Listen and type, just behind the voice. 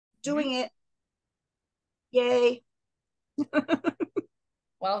Doing it. Yay.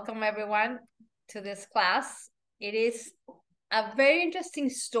 Welcome everyone to this class. It is a very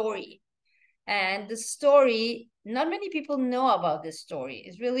interesting story. And the story, not many people know about this story.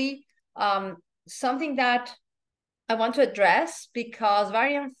 It's really something that I want to address because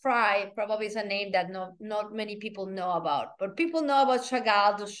Varian Fry probably is a name that not many people know about. But people know about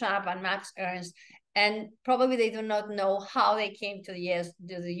Chagall, Duchamp, and Max Ernst, and probably they do not know how they came to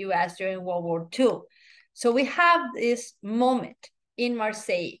the US during World War II. So we have this moment in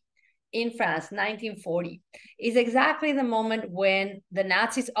Marseille, in France, 1940. Is exactly the moment when the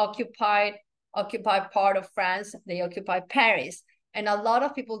Nazis occupied part of France. They occupied Paris, and a lot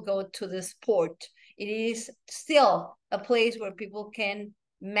of people go to this port. It is still a place where people can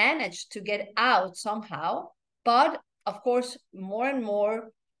manage to get out somehow, but of course, more and more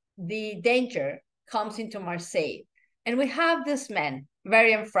the danger comes into Marseille. And we have this man,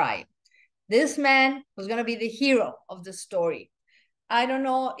 Varian Fry. This man was going to be the hero of the story. I don't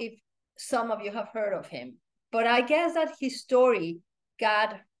know if some of you have heard of him, but I guess that his story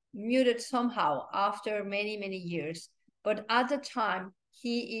got muted somehow after many, many years. But at the time,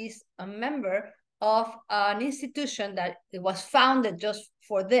 he is a member of an institution that it was founded just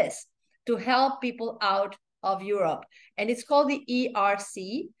for this, to help people out of Europe. And it's called the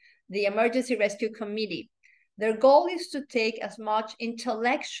ERC, the Emergency Rescue Committee. Their goal is to take as much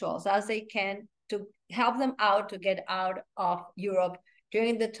intellectuals as they can to help them out to get out of Europe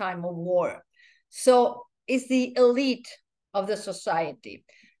during the time of war. So it's the elite of the society,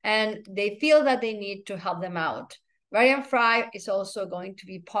 and they feel that they need to help them out. Varian Fry is also going to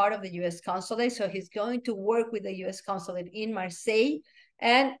be part of the US consulate, so he's going to work with the US consulate in Marseille,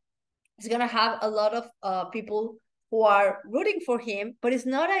 and he's going to have a lot of people who are rooting for him, but it's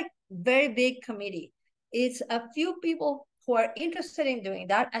not a very big committee. It's a few people who are interested in doing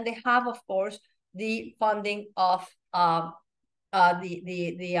that, and they have, of course, the funding of the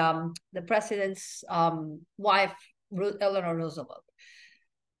president's wife, Eleanor Roosevelt.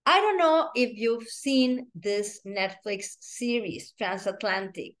 I don't know if you've seen this Netflix series,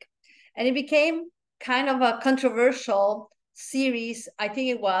 Transatlantic, and it became kind of a controversial series. I think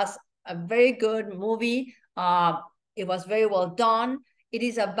it was a very good movie. It was very well done. It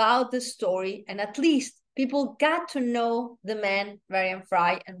is about the story, and at least people got to know the man, Varian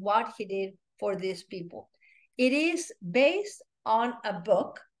Fry, and what he did for these people. It is based on a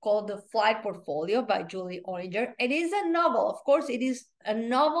book called The Flight Portfolio by Julie Oringer. It is a novel. Of course, it is a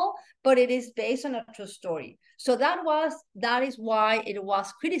novel, but it is based on a true story. So that is why it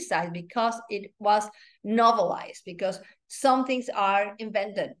was criticized, because it was novelized, because some things are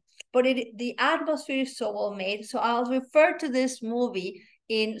invented. But the atmosphere is so well made. So I'll refer to this movie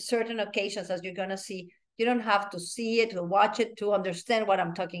in certain occasions, as you're going to see. You don't have to see it or watch it to understand what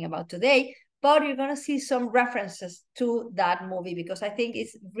I'm talking about today, but you're going to see some references to that movie because I think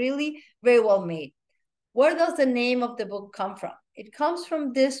it's really very well made. Where does the name of the book come from? It comes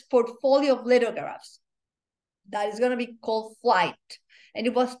from this portfolio of lithographs that is going to be called Flight. And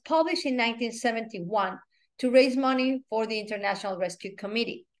it was published in 1971 to raise money for the International Rescue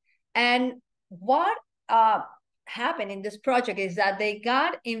Committee. And what happened in this project is that they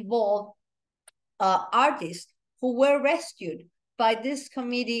got involved artists who were rescued by this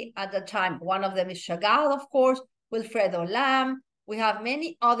committee at the time. One of them is Chagall, of course, Wilfredo Lam. We have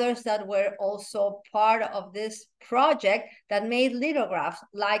many others that were also part of this project that made lithographs,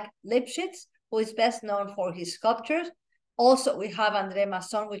 like Lipschitz, who is best known for his sculptures. Also, we have André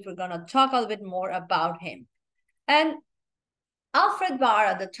Masson, which we're going to talk a little bit more about him. And Alfred Barr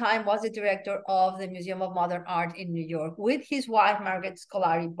at the time was the director of the Museum of Modern Art in New York with his wife, Margaret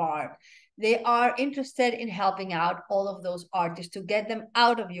Scolari Barr. They are interested in helping out all of those artists to get them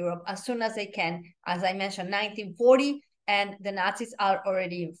out of Europe as soon as they can. As I mentioned, 1940, and the Nazis are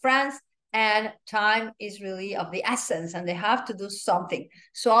already in France, and time is really of the essence, and they have to do something.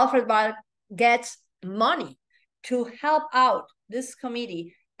 So Alfred Barr gets money to help out this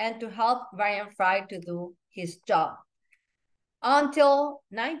committee and to help Varian Fry to do his job. Until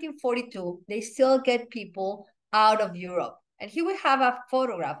 1942, they still get people out of Europe. And here we have a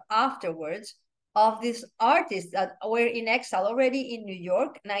photograph afterwards of these artists that were in exile already in New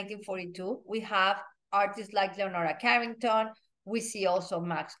York, 1942. We have artists like Leonora Carrington. We see also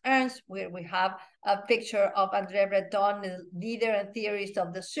Max Ernst, where we have a picture of André Breton, the leader and theorist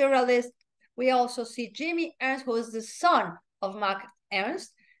of the Surrealists. We also see Jimmy Ernst, who is the son of Max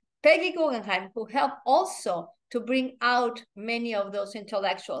Ernst. Peggy Guggenheim, who helped also to bring out many of those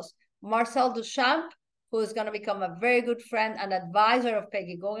intellectuals. Marcel Duchamp, who is going to become a very good friend and advisor of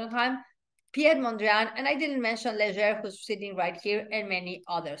Peggy Guggenheim. Pierre Mondrian, and I didn't mention Leger, who's sitting right here, and many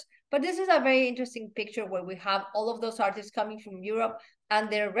others. But this is a very interesting picture where we have all of those artists coming from Europe and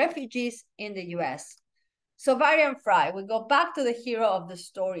they're refugees in the US. So Varian Fry, we go back to the hero of the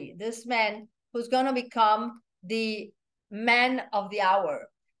story, this man who's going to become the man of the hour.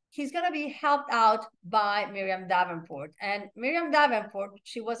 He's going to be helped out by Miriam Davenport. And Miriam Davenport,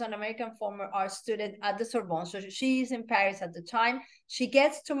 she was an American former art student at the Sorbonne. So she's in Paris at the time. She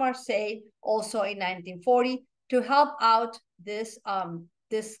gets to Marseille also in 1940 to help out this,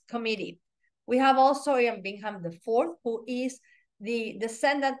 this committee. We have also Iram Bingham IV, who is the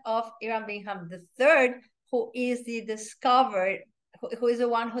descendant of Iram Bingham III, who is the discovered, who is the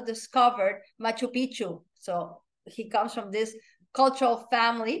one who discovered Machu Picchu. So he comes from this cultural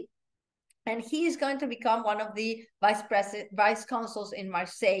family, and he is going to become one of the vice consuls in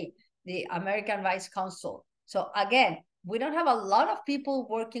Marseille, the American vice consul. So again, we don't have a lot of people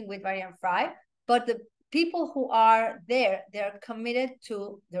working with Varian Fry, but the people who are there, they're committed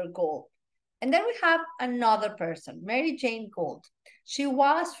to their goal. And then we have another person, Mary Jane Gould. She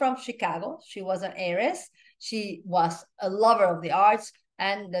was from Chicago. She was an heiress. She was a lover of the arts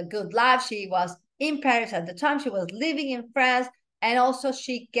and the good life. She was in Paris at the time. She was living in France. And also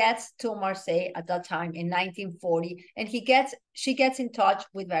she gets to Marseille at that time in 1940. And she gets in touch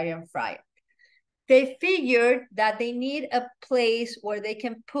with Varian Fry. They figured that they need a place where they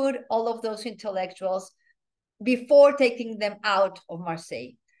can put all of those intellectuals before taking them out of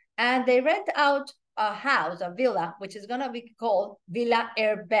Marseille. And they rent out a house, a villa, which is going to be called Villa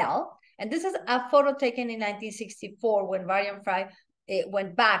Herbel. And this is a photo taken in 1964 when Varian Fry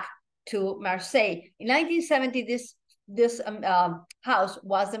went back to Marseille. In 1970, this house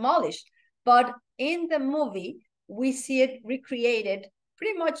was demolished. But in the movie, we see it recreated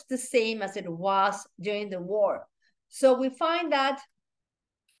pretty much the same as it was during the war. So we find that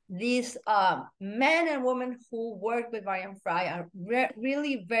these men and women who worked with Varian Fry are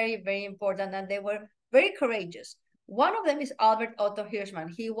really very, very important, and they were very courageous. One of them is Albert Otto Hirschman.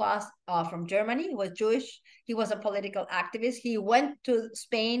 He was from Germany. He was Jewish. He was a political activist. He went to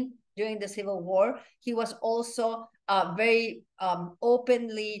Spain during the Civil War. He was also very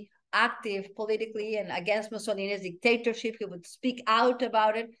openly active politically and against Mussolini's dictatorship. He would speak out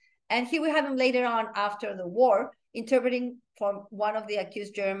about it. And here we have him later on after the war, interpreting for one of the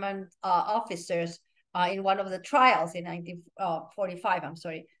accused German officers in one of the trials in 1945, I'm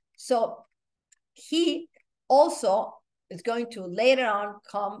sorry. So he also is going to later on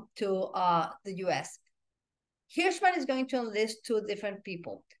come to the US. Hirschman is going to enlist two different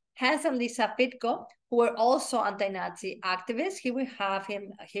people, Hans and Lisa Fitko, who were also anti-Nazi activists. Here we have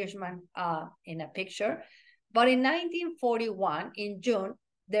him, Hirschman, in a picture. But in 1941, in June,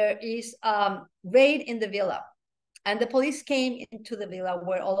 there is raid in the villa. And the police came into the villa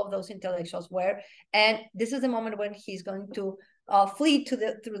where all of those intellectuals were. And this is the moment when he's going to flee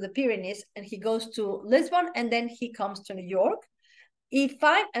through the Pyrenees, and he goes to Lisbon, and then he comes to New York.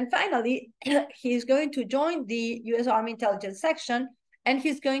 And finally, he's going to join the US Army Intelligence Section, and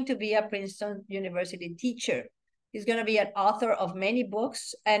he's going to be a Princeton University teacher. He's going to be an author of many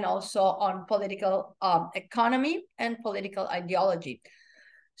books and also on political economy and political ideology.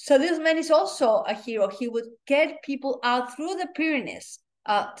 So this man is also a hero. He would get people out through the Pyrenees,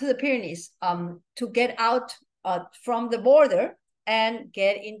 to get out from the border and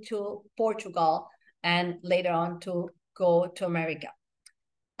get into Portugal, and later on to go to America.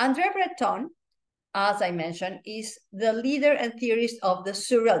 André Breton, as I mentioned, is the leader and theorist of the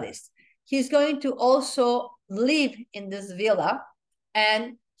Surrealists. He's going to also live in this villa,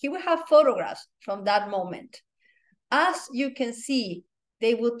 and he will have photographs from that moment. As you can see,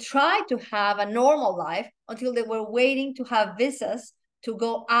 they would try to have a normal life until they were waiting to have visas to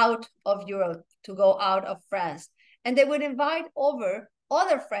go out of Europe, to go out of France. And they would invite over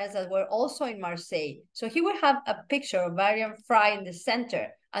other friends that were also in Marseille. So here we have a picture of Varian Fry in the center,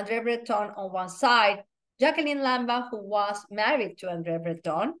 André Breton on one side, Jacqueline Lamba, who was married to André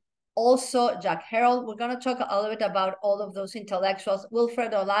Breton, also Jacques Herold. We're going to talk a little bit about all of those intellectuals,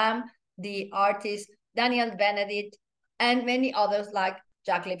 Wilfredo Lamb, the artist, Daniel Benedict, and many others like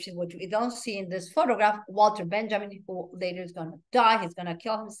Jack Lipschitz, which we don't see in this photograph, Walter Benjamin, who later is going to die, he's going to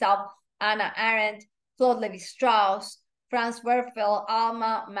kill himself, Anna Arendt, Claude Levi-Strauss, Franz Werfel,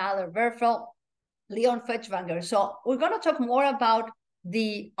 Alma Mahler-Werfel, Leon Feuchtwanger. So we're going to talk more about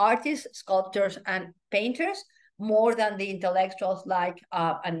the artists, sculptors, and painters, more than the intellectuals like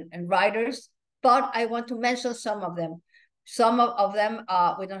and writers. But I want to mention some of them. Some of them,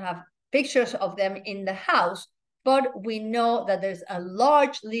 we don't have pictures of them in the house, but we know that there's a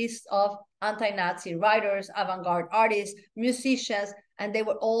large list of anti-Nazi writers, avant-garde artists, musicians, and they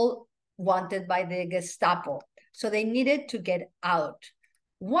were all wanted by the Gestapo. So they needed to get out.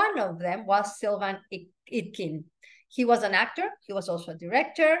 One of them was Sylvain Itkin. He was an actor. He was also a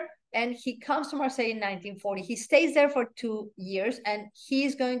director. And he comes to Marseille in 1940. He stays there for 2 years, and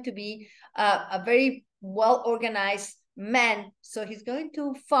he's going to be a very well-organized man. So he's going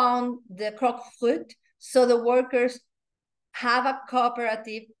to found the Croque-Fruit, so the workers have a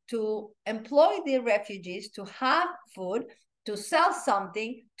cooperative to employ the refugees, to have food, to sell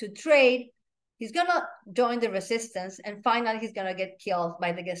something, to trade. He's gonna join the resistance, and finally he's gonna get killed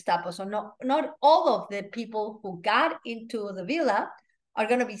by the Gestapo. So not all of the people who got into the villa are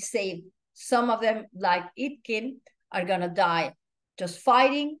gonna be saved. Some of them, like Itkin, are gonna die just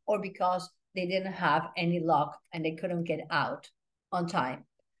fighting, or because they didn't have any luck and they couldn't get out on time.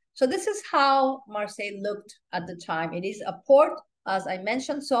 So this is how Marseille looked at the time. It is a port, as I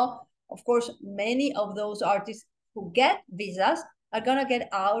mentioned. So of course, many of those artists who get visas are gonna get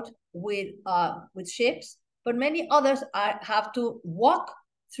out with ships, but many others have to walk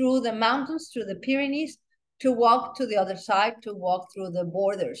through the mountains, through the Pyrenees, to walk to the other side, to walk through the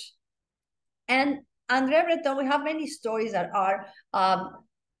borders. And André Breton, we have many stories that are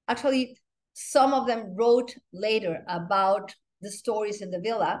actually, some of them wrote later about the stories in the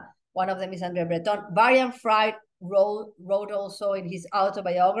villa. One of them is André Breton. Varian Fry wrote also in his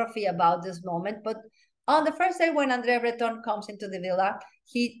autobiography about this moment. But on the first day when André Breton comes into the villa,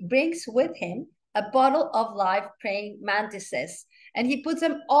 he brings with him a bottle of live praying mantises, and he puts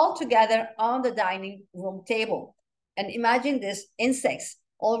them all together on the dining room table. And imagine this, insects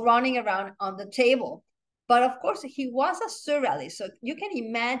all running around on the table. But of course, he was a surrealist, so you can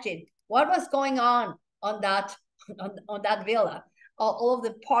imagine what was going on that villa, all of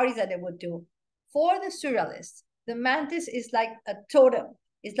the parties that they would do. For the surrealists, the mantis is like a totem.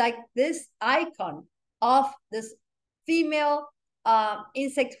 It's like this icon of this female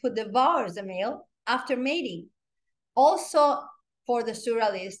insect who devours the male after mating. Also, for the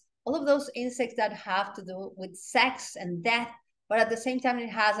surrealists, all of those insects that have to do with sex and death, but at the same time, it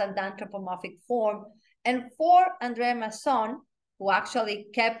has an anthropomorphic form. And for André Masson, who actually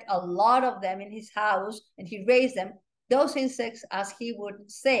kept a lot of them in his house and he raised them, those insects, as he would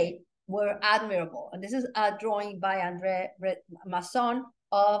say, were admirable. And this is a drawing by André Masson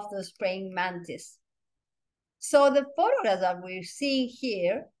of the praying mantis. So the photographs that we're seeing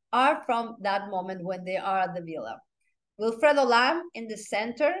here are from that moment when they are at the villa. Wilfredo Lam in the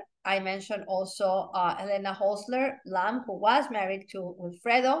center. I mentioned also Elena Holzler Lam, who was married to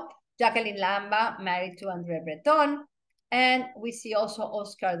Wilfredo. Jacqueline Lamba, married to André Breton. And we see also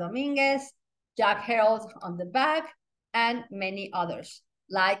Oscar Dominguez, Jack Herold on the back, and many others,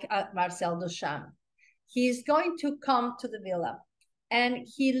 like Marcel Duchamp. He's going to come to the villa, and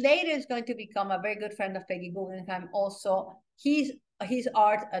he later is going to become a very good friend of Peggy Guggenheim. Also, he's his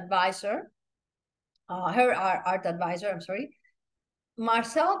art advisor, her art advisor, I'm sorry.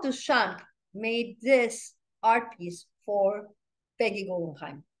 Marcel Duchamp made this art piece for Peggy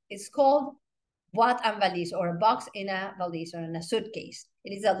Guggenheim. It's called Boîte en valise, or a box in a valise, or in a suitcase.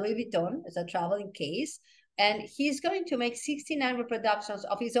 It is a Louis Vuitton, it's a traveling case, and he's going to make 69 reproductions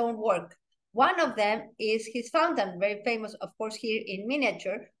of his own work. One of them is his fountain, very famous, of course, here in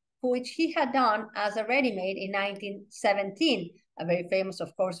miniature, which he had done as a ready-made in 1917. A very famous,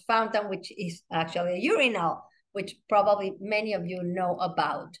 of course, fountain, which is actually a urinal, which probably many of you know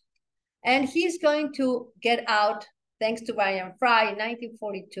about. And he's going to get out, thanks to Brian Fry, in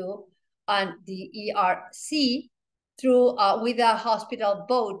 1942 on the ERC through with a hospital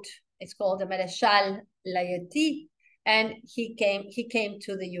boat. It's called the Maréchal Lyautey, and he came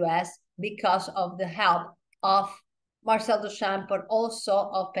to the US because of the help of Marcel Duchamp, but also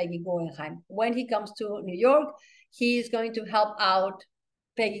of Peggy Guggenheim. When he comes to New York, he is going to help out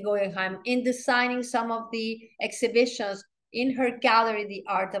Peggy Guggenheim in designing some of the exhibitions in her gallery, The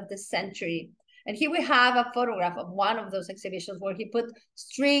Art of the Century. And here we have a photograph of one of those exhibitions where he put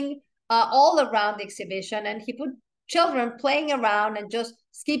string all around the exhibition, and he put children playing around and just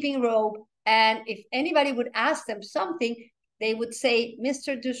skipping rope. And if anybody would ask them something, they would say,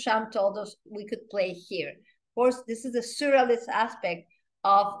 Mr. Duchamp told us we could play here. Of course, this is the surrealist aspect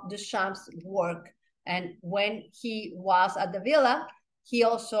of Duchamp's work. And when he was at the villa, he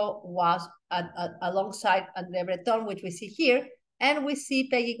also was alongside André Breton, which we see here, and we see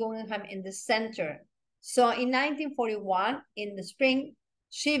Peggy Guggenheim in the center. So in 1941, in the spring,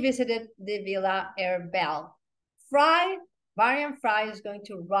 she visited the Villa Herbel. Varian Fry is going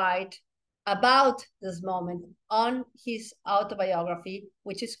to write about this moment on his autobiography,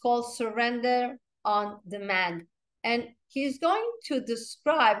 which is called Surrender on Demand. And he's going to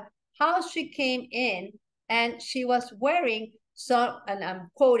describe how she came in, and she was wearing, so, and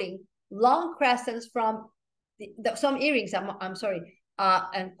I'm quoting, long crescents from some earrings, I'm sorry,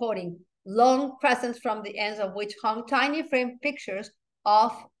 I'm quoting, long crescents from the ends of which hung tiny frame pictures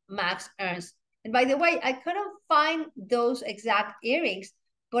of Max Ernst. And by the way, I couldn't find those exact earrings,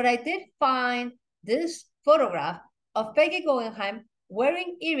 but I did find this photograph of Peggy Guggenheim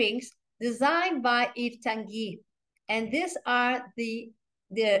wearing earrings designed by Yves Tanguy. And these are the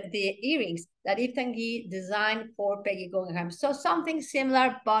earrings that Yves Tanguy designed for Peggy Guggenheim. So something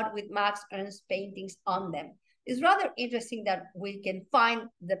similar, but with Max Ernst paintings on them. It's rather interesting that we can find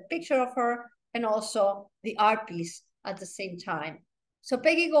the picture of her and also the art piece at the same time. So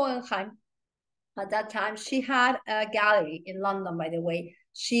Peggy Guggenheim, at that time, she had a gallery in London, by the way.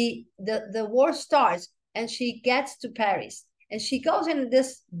 The war starts and she gets to Paris and she goes in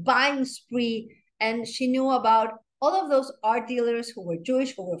this buying spree, and she knew about all of those art dealers who were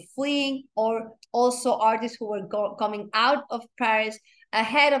Jewish, who were fleeing, or also artists who were coming out of Paris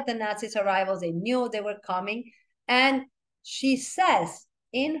ahead of the Nazis' arrivals. They knew they were coming. And she says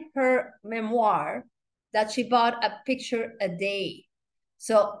in her memoir that she bought a picture a day.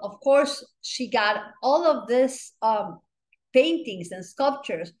 So, of course, she got all of this paintings and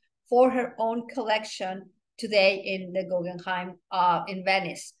sculptures for her own collection today in the Guggenheim in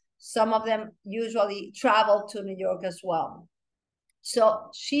Venice. Some of them usually travel to New York as well. So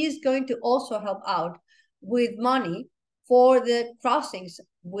she's going to also help out with money for the crossings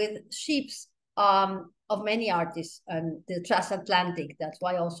with ships of many artists and the transatlantic. That's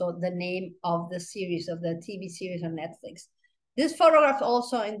why also the name of the series, of the TV series on Netflix. This photograph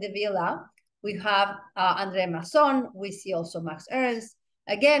also in the villa, we have André Masson. We see also Max Ernst.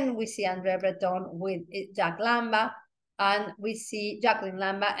 Again, we see André Breton with Jacques Lamba, and we see Jacqueline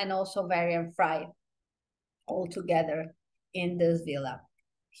Lamba and also Varian Fry all together in this villa.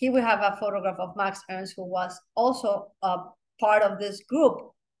 Here we have a photograph of Max Ernst, who was also a part of this group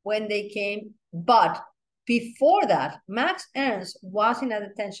when they came. But before that, Max Ernst was in a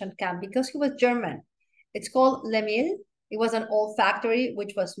detention camp because he was German. It's called Le Mille. It was an old factory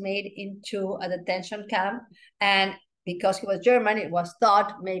which was made into a detention camp. And because he was German, it was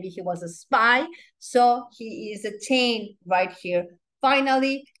thought maybe he was a spy. So he is detained right here.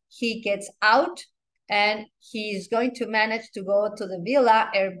 Finally, he gets out and he's going to manage to go to the Villa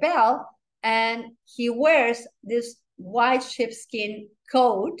Herbel, and he wears this white sheepskin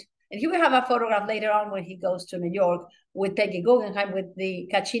coat. And here we have a photograph later on when he goes to New York with Peggy Guggenheim with the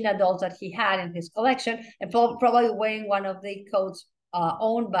Kachina dolls that he had in his collection, and probably wearing one of the coats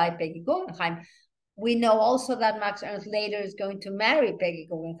owned by Peggy Guggenheim. We know also that Max Ernst later is going to marry Peggy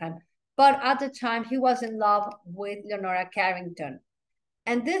Guggenheim, but at the time he was in love with Leonora Carrington.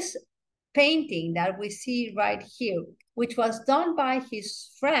 And this painting that we see right here, which was done by his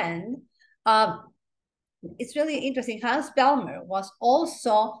friend, it's really interesting. Hans Bellmer was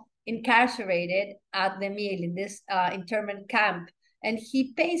also incarcerated at the Mille in this internment camp, and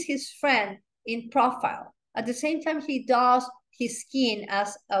he paints his friend in profile. At the same time, he does his skin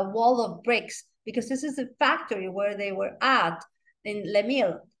as a wall of bricks, because this is the factory where they were at in Le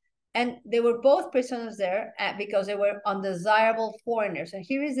Mille. And they were both prisoners there because they were undesirable foreigners. And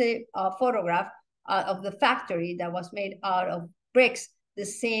here is a photograph of the factory that was made out of bricks, the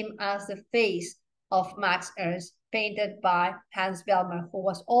same as the face of Max Ernst, painted by Hans Bellmer, who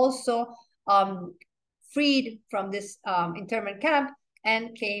was also freed from this internment camp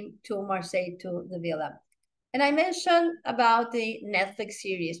and came to Marseille, to the villa. And I mentioned about the Netflix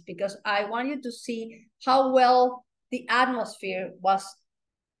series because I want you to see how well the atmosphere was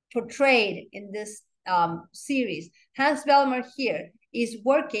portrayed in this series. Hans Bellmer here is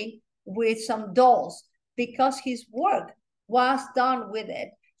working with some dolls because his work was done with it.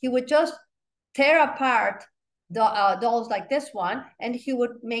 He would just tear apart the dolls like this one, and he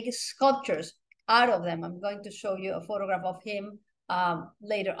would make sculptures out of them. I'm going to show you a photograph of him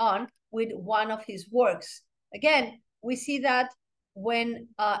later on with one of his works. Again, we see that when,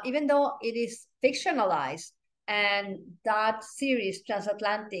 even though it is fictionalized, and that series,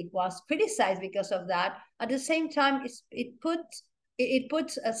 Transatlantic, was criticized because of that, at the same time, it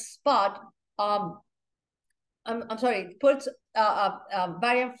puts a spot, I'm sorry, it puts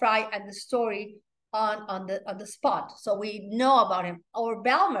Varian Fry and the story on the spot. So we know about him. Or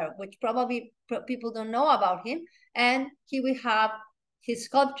Bellmer, which probably people don't know about him. And here we have his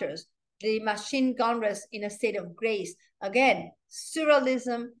sculptures, the machine gun rest in a state of grace. Again,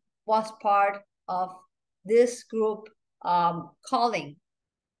 surrealism was part of this group calling.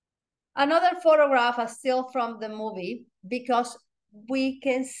 Another photograph is still from the movie, because we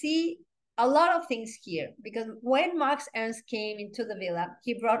can see a lot of things here. Because when Max Ernst came into the villa,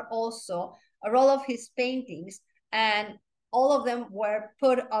 he brought also a roll of his paintings, and all of them were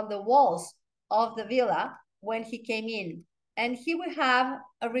put on the walls of the villa when he came in. And he would have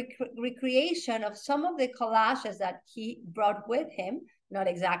a recreation of some of the collages that he brought with him. Not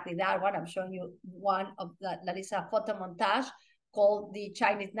exactly that one. I'm showing you one of that is a photo montage called The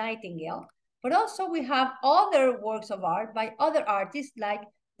Chinese Nightingale. But also we have other works of art by other artists, like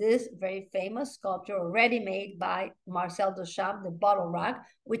this very famous sculpture, ready-made by Marcel Duchamp, the bottle rack,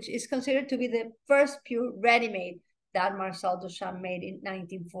 which is considered to be the first pure ready-made that Marcel Duchamp made in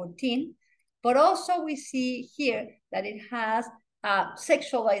 1914. But also we see here that it has a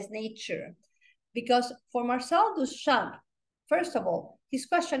sexualized nature, because for Marcel Duchamp, first of all, he's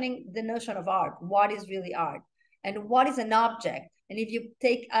questioning the notion of art. What is really art? And what is an object? And if you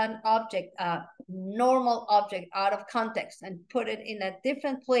take an object, a normal object out of context and put it in a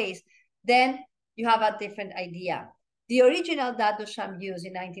different place, then you have a different idea. The original that Duchamp used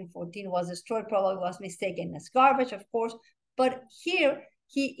in 1914 was destroyed, probably was mistaken as garbage, of course. But here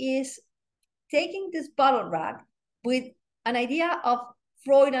he is taking this bottle rack with an idea of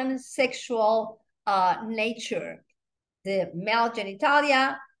Freudian sexual nature. The male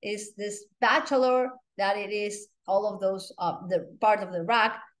genitalia is this bachelor, that it is all of those, the part of the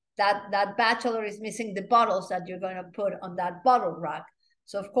rack, that bachelor is missing the bottles that you're going to put on that bottle rack.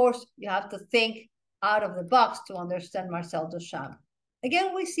 So of course you have to think out of the box to understand Marcel Duchamp.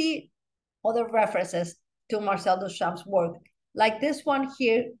 Again, we see other references to Marcel Duchamp's work, like this one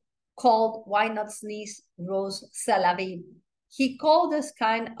here called Why Not Sneeze Rose Salavi. He called this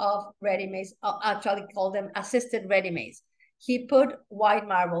kind of ready-mades, actually called them assisted ready-mades. He put white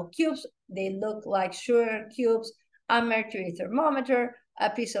marble cubes, they look like sugar cubes, a mercury thermometer, a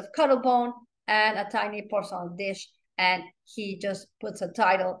piece of cuttlebone, and a tiny porcelain dish. And he just puts a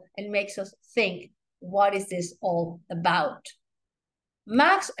title and makes us think, what is this all about?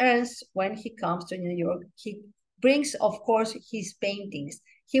 Max Ernst, when he comes to New York, he brings, of course, his paintings.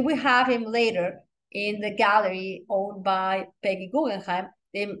 He will have him later in the gallery owned by Peggy Guggenheim.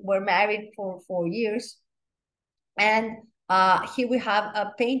 They were married for 4 years. And he will have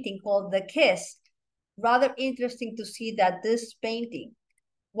a painting called The Kiss. Rather interesting to see that this painting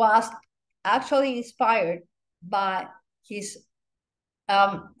was actually inspired by his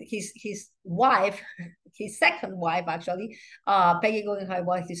wife, his second wife, actually. Peggy Guggenheim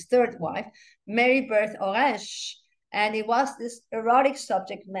was his third wife, Mary Berthe Orange. And it was this erotic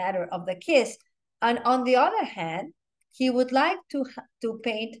subject matter of the kiss. And on the other hand, he would like to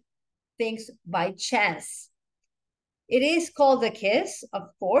paint things by chance. It is called the kiss, of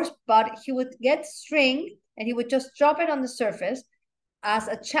course, but he would get string and he would just drop it on the surface as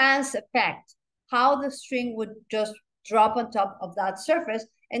a chance effect, how the string would just drop on top of that surface,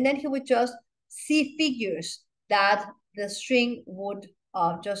 and then he would just see figures that the string would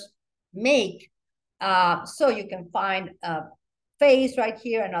just make. So you can find a face right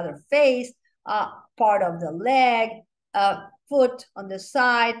here, another face, part of the leg, a foot on the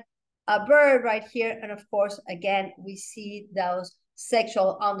side, a bird right here, and of course, again, we see those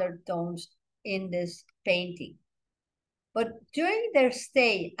sexual undertones in this painting. But during their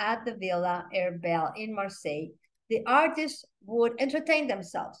stay at the Villa Herbel in Marseille, the artists would entertain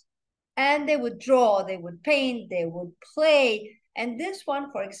themselves. And they would draw, they would paint, they would play. And this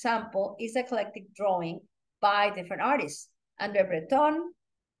one, for example, is a collective drawing by different artists. André Breton,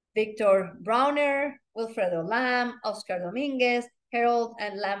 Victor Brauner, Wilfredo Lam, Oscar Dominguez, Harold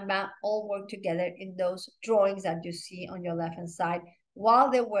and Lamba all worked together in those drawings that you see on your left-hand side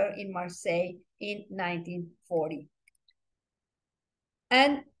while they were in Marseille in 1940.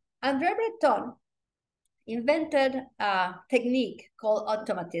 And André Breton invented a technique called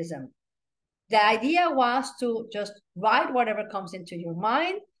automatism. The idea was to just write whatever comes into your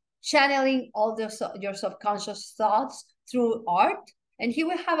mind, channeling all your subconscious thoughts through art. And he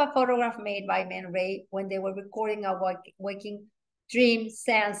would have a photograph made by Man Ray when they were recording a waking dream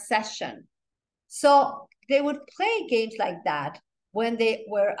seance session. So they would play games like that when they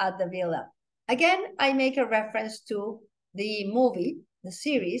were at the villa. Again, I make a reference to the movie, the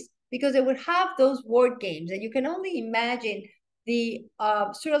series, because they would have those word games, and you can only imagine the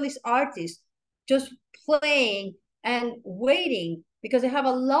surrealist artists just playing and waiting, because they have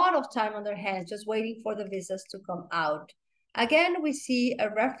a lot of time on their hands just waiting for the visas to come out. Again, we see a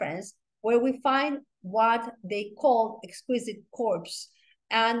reference where we find what they call exquisite corpse.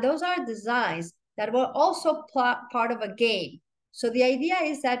 And those are designs that were also part of a game. So the idea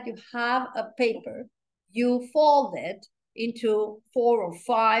is that you have a paper, you fold it into 4 or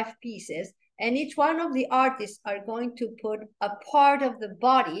 5 pieces, and each one of the artists are going to put a part of the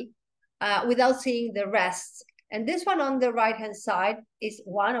body without seeing the rest. And this one on the right-hand side is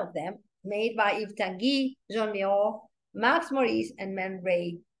one of them, made by Yves Tanguy, Jean Miró, Max Maurice and Man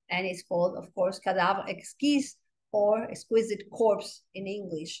Ray, and it's called, of course, Cadavre Exquise, or Exquisite Corpse in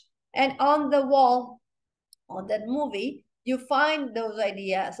English. And on the wall, on that movie, you find those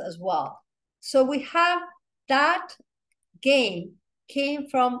ideas as well. So we have that game came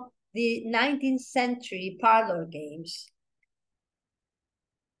from the 19th century parlor games.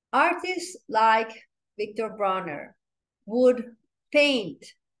 Artists like Victor Bronner would paint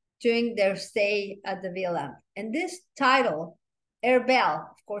during their stay at the villa. And this title, Herbel,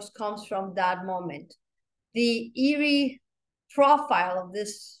 of course, comes from that moment. The eerie profile of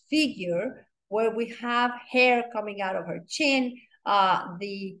this figure, where we have hair coming out of her chin,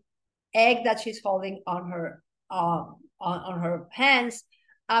 the egg that she's holding on her on her hands,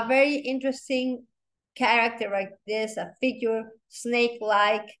 a very interesting character like this, a figure,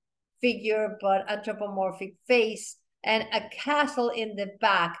 snake-like figure, but anthropomorphic face, and a castle in the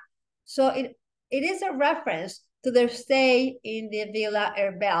back. So it is a reference to their stay in the Villa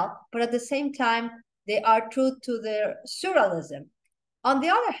Herbel, but at the same time, they are true to their surrealism. On the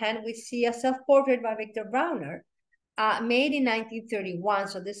other hand, we see a self-portrait by Victor Bronner, made in 1931.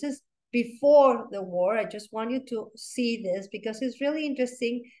 So this is before the war. I just want you to see this because it's really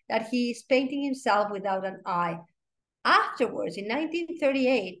interesting that he's painting himself without an eye. Afterwards, in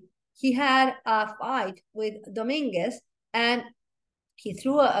 1938, he had a fight with Dominguez, and he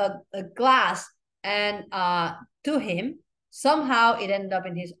threw a glass and to him. Somehow it ended up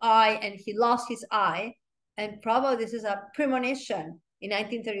in his eye, and he lost his eye. And probably this is a premonition in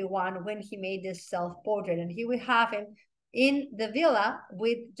 1931 when he made this self-portrait. And here we have him in the villa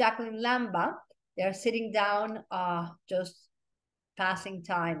with Jacqueline Lamba. They're sitting down, just passing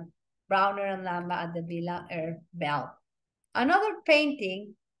time. Browner and Lamba at the Villa Herbel. Another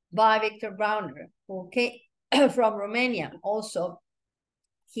painting by Victor Browner, who came from Romania. Also,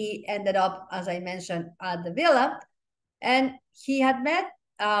 he ended up, as I mentioned, at the villa, and he had met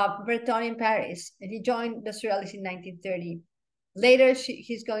Breton in Paris, and he joined the Surrealists in 1930. Later,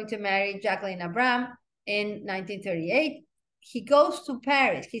 he's going to marry Jacqueline Abram in 1938. He goes to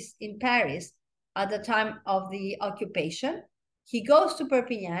Paris. He's in Paris at the time of the occupation. He goes to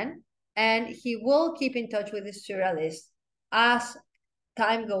Perpignan, and he will keep in touch with the Surrealists. As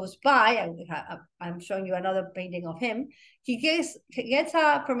time goes by, I'm showing you another painting of him. He gets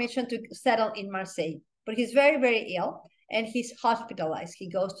a permission to settle in Marseille, but he's very, very ill, and he's hospitalized. He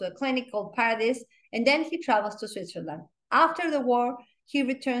goes to a clinic called Paradis, and then he travels to Switzerland. After the war, he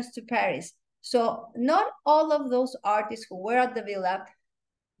returns to Paris. So not all of those artists who were at the villa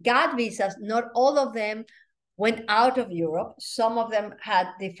got visas. Not all of them went out of Europe. Some of them had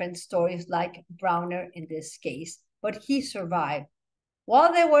different stories, like Browner in this case, but he survived.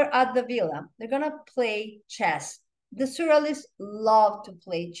 While they were at the villa, they're gonna play chess. The Surrealists love to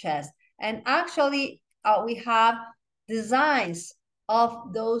play chess. And actually, we have designs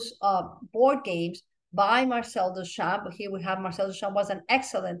of those board games by Marcel Duchamp. Here we have Marcel Duchamp was an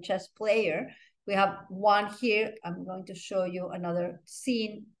excellent chess player. We have one here. I'm going to show you another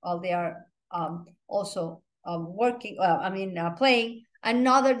scene of they are also playing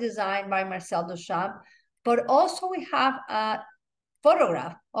another design by Marcel Duchamp. But also we have a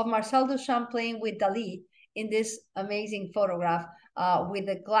photograph of Marcel Duchamp playing with Dali in this amazing photograph with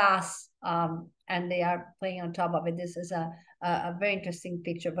the glass, and they are playing on top of it. This is a very interesting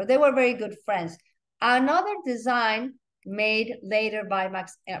picture, but they were very good friends. Another design made later by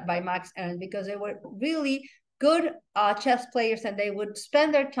Max Ernst, because they were really good chess players, and they would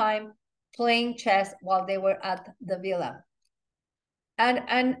spend their time playing chess while they were at the villa.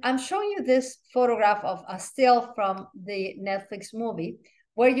 And I'm showing you this photograph of a still from the Netflix movie,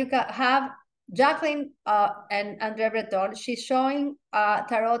 where you have Jacqueline and André Breton. She's showing a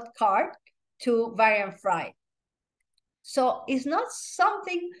tarot card to Varian Fry. So it's not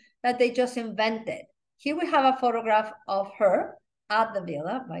something that they just invented. Here we have a photograph of her at the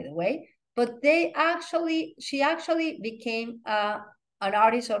villa, by the way, but she actually became an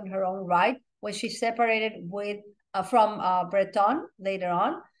artist on her own right when she separated from Breton later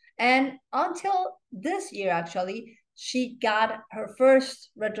on. And until this year, actually, she got her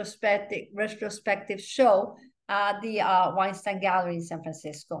first retrospective show at the Weinstein Gallery in San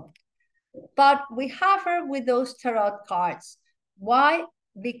Francisco. But we have her with those tarot cards. Why?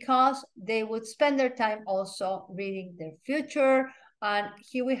 Because they would spend their time also reading their future. And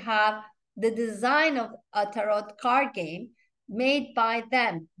here we have the design of a tarot card game made by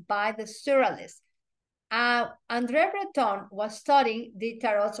them, by the Surrealists. André Breton was studying the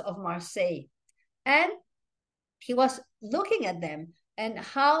tarots of Marseille, and he was looking at them and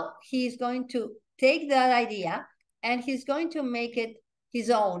how he's going to take that idea and he's going to make it his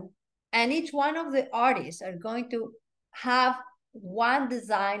own. And each one of the artists are going to have one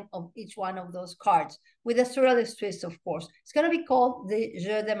design of each one of those cards with a surrealist twist, of course. It's going to be called the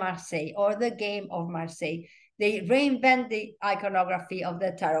Jeu de Marseille, or the Game of Marseille. They reinvent the iconography of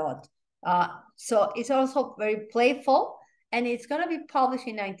the tarot. So it's also very playful, and it's going to be published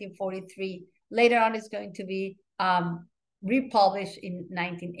in 1943. Later on, it's going to be republished in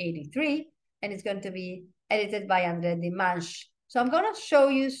 1983, and it's going to be edited by André Dimanche. So I'm going to show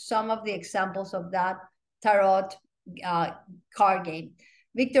you some of the examples of that tarot card game.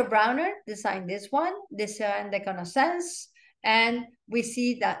 Victor Brauner designed this one, Dessin de Connaissance, and we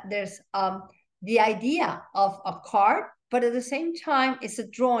see that there's the idea of a card, but at the same time, it's a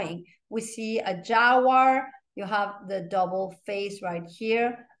drawing. We see a jaguar, you have the double face right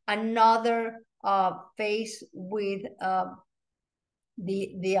here, another face with her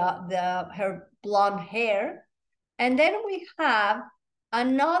blonde hair, and then we have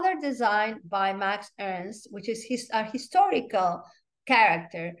another design by Max Ernst, which is a historical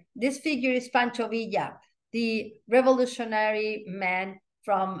character. This figure is Pancho Villa, the revolutionary man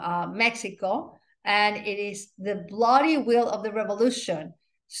from Mexico, and it is the bloody wheel of the revolution.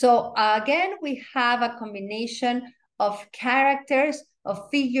 So again, we have a combination of characters, of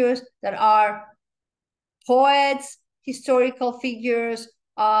figures that are poets, historical figures,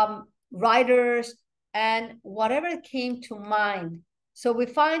 writers, and whatever came to mind. So we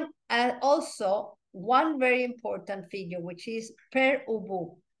find also one very important figure, which is Père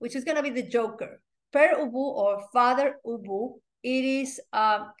Ubu, which is going to be the Joker. Père Ubu, or Father Ubu, it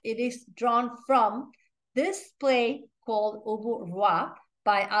is drawn from this play called Ubu Roi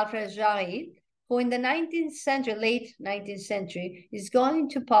by Alfred Jarry, who in the 19th century, late 19th century, is going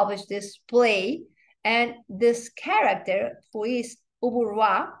to publish this play. And this character, who is Ubu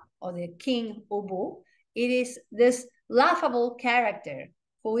Roi, or the King Ubu, it is this laughable character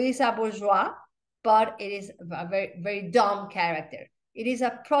who is a bourgeois, but it is a very, very dumb character. It is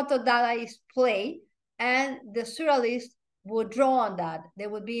a proto-Dadaist play, and the surrealists would draw on that. They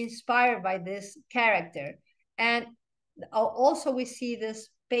would be inspired by this character. And also we see this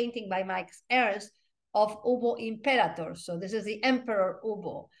painting by Max Ernst of Ubu Imperator. So this is the Emperor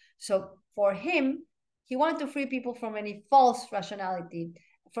Ubu. So for him, he wanted to free people from any false rationality,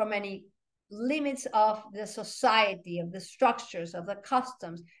 from any limits of the society, of the structures, of the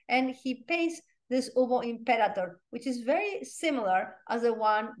customs. And he paints this Ubu Imperator, which is very similar as the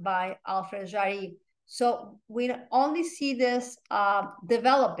one by Alfred Jarry. So we only see this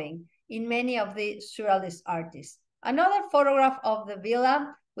developing in many of the surrealist artists. Another photograph of the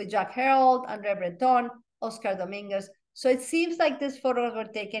villa with Jacques Herold, André Breton, Oscar Dominguez. So it seems like these photographs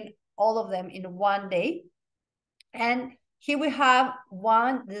were taken, all of them, in one day. And here we have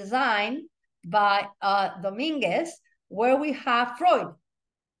one design by Dominguez, where we have Freud.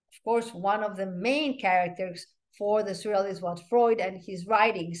 Of course, one of the main characters for the surrealists was Freud and his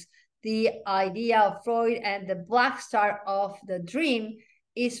writings. The idea of Freud and the black star of the dream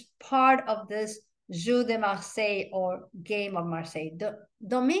is part of this Jeu de Marseille, or Game of Marseille.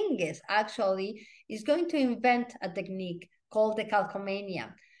 Dominguez actually is going to invent a technique called the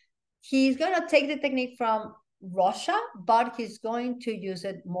calcomania. He's going to take the technique from Russia, but he's going to use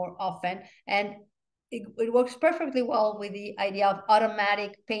it more often. And it works perfectly well with the idea of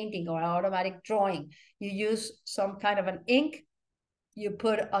automatic painting or automatic drawing. You use some kind of an ink, you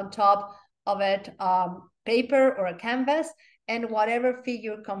put on top of it paper or a canvas, and whatever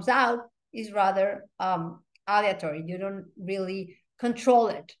figure comes out is rather aleatory. You don't really control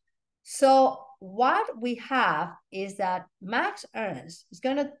it. So what we have is that Max Ernst is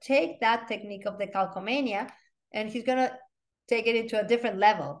going to take that technique of the calcomania, and he's going to take it into a different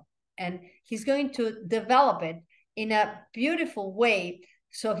level. And he's going to develop it in a beautiful way.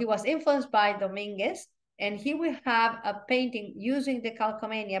 So he was influenced by Dominguez, and he will have a painting using the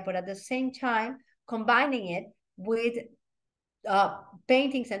calcomania, but at the same time combining it with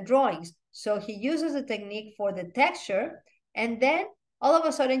paintings and drawings. So he uses the technique for the texture, and then all of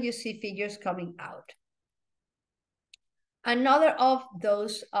a sudden you see figures coming out. Another of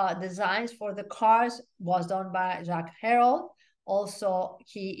those designs for the cars was done by Jacques Herold. Also,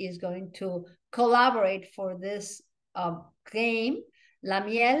 he is going to collaborate for this game, La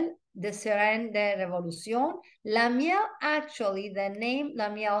Miel de Sirène de Révolution. La Miel, actually, the name La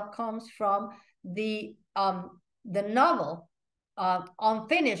Miel comes from the novel,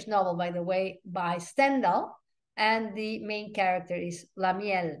 unfinished novel, by the way, by Stendhal, and the main character is La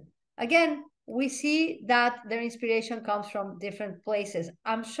Miel. Again, we see that their inspiration comes from different places.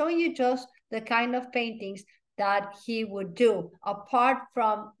 I'm showing you just the kind of paintings that he would do, apart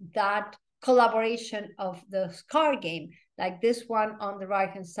from that collaboration of the card game like this one on the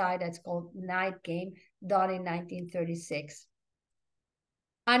right-hand side that's called Night Game, done in 1936.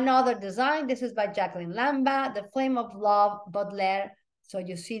 Another design, this is by Jacqueline Lamba, The Flame of Love, Baudelaire. So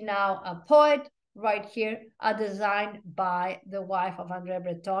you see now a poet right here, a design by the wife of André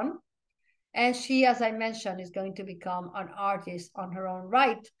Breton. And she, as I mentioned, is going to become an artist on her own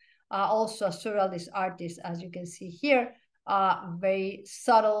right, also a surrealist artist, as you can see here, very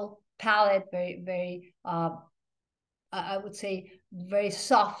subtle palette, very, I would say, very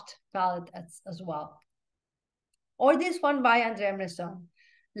soft palette as well. Or this one by André Emerson,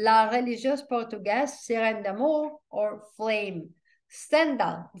 La religieuse portugaise, Sirène d'amour, or Flame.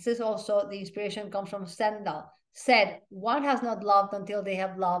 Stendhal, this is also, the inspiration comes from Stendhal, said, one has not loved until they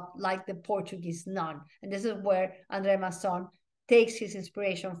have loved like the Portuguese nun. And this is where André Masson takes his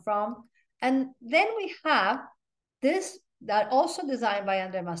inspiration from. And then we have this, that also designed by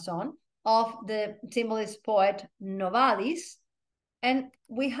André Masson, of the symbolist poet Novalis. And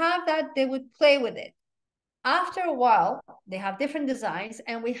we have that they would play with it. After a while, they have different designs,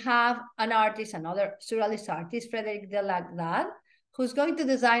 and we have an artist, another surrealist artist, Frédéric de Laglatte, who's going to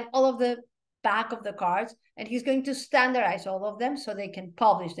design all of the back of the cards, and he's going to standardize all of them so they can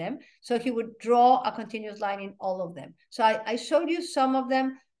publish them. So he would draw a continuous line in all of them. So I showed you some of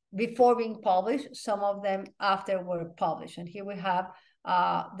them before being published, some of them after were published. And here we have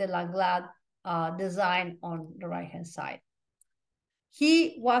the Laglatte design on the right-hand side.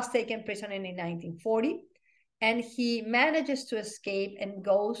 He was taken prisoner in 1940, and he manages to escape and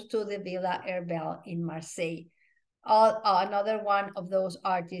goes to the Villa Herbel in Marseille. Another one of those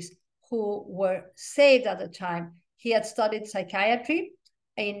artists who were saved at the time. He had studied psychiatry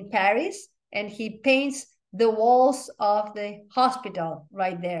in Paris, and he paints the walls of the hospital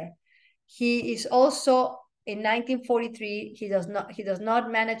right there. He is also, in 1943, he does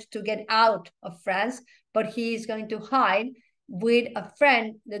not manage to get out of France, but he is going to hide with a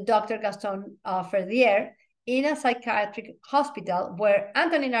friend, the Dr. Gaston Ferdier, in a psychiatric hospital where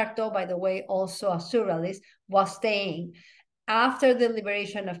Antonin Artaud, by the way, also a surrealist, was staying. After the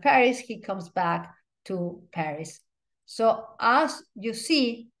liberation of Paris, he comes back to Paris. So as you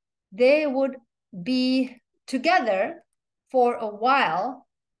see, they would be together for a while.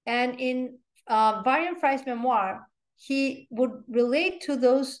 And in Varian Fry's memoir, he would relate to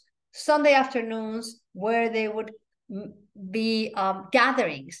those Sunday afternoons where they would be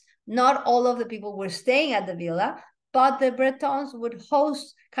gatherings. Not all of the people were staying at the villa, but the Bretons would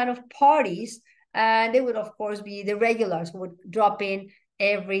host kind of parties, and they would, of course, be the regulars who would drop in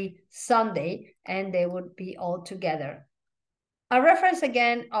every Sunday, and they would be all together. A reference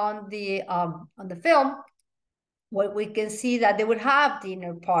again on the film, where we can see that they would have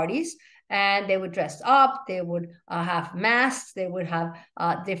dinner parties, and they would dress up, they would have masks, they would have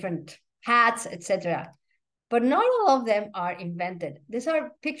different hats, etc. But not all of them are invented. These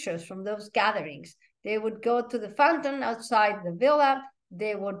are pictures from those gatherings. They would go to the fountain outside the villa.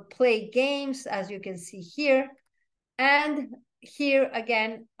 They would play games, as you can see here. And here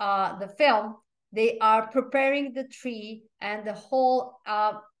again, the film, they are preparing the tree and the whole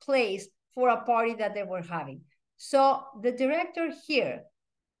place for a party that they were having. So the director here,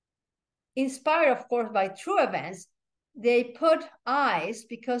 inspired, of course, by true events, they put eyes,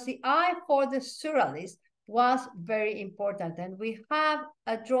 because the eye for the surrealist was very important. And we have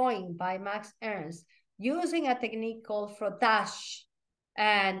a drawing by Max Ernst using a technique called frottage.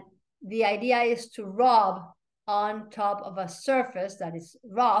 And the idea is to rub on top of a surface that is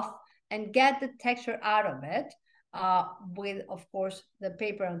rough and get the texture out of it with, of course, the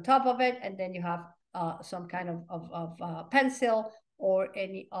paper on top of it. And then you have some kind of pencil or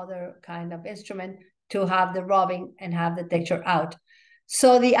any other kind of instrument to have the rubbing and have the texture out.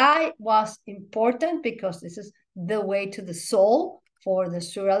 So the eye was important because this is the way to the soul for the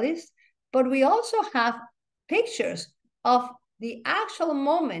surrealist. But we also have pictures of the actual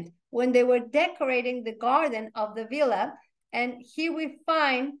moment when they were decorating the garden of the villa. And here we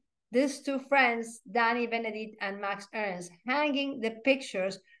find these two friends, Danny Benedict and Max Ernst, hanging the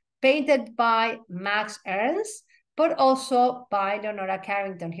pictures painted by Max Ernst, but also by Leonora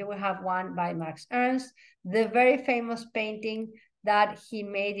Carrington. Here we have one by Max Ernst, the very famous painting that he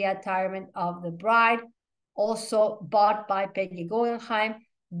made, the attirement of the bride, also bought by Peggy Guggenheim,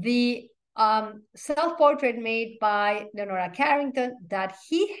 the self-portrait made by Leonora Carrington that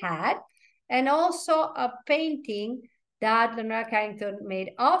he had, and also a painting that Leonora Carrington made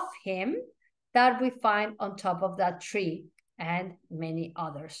of him that we find on top of that tree, and many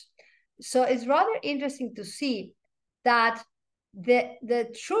others. So it's rather interesting to see that the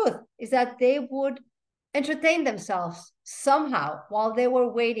truth is that they would entertain themselves somehow while they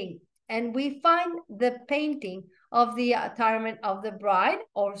were waiting and we find the painting of the attire of the bride,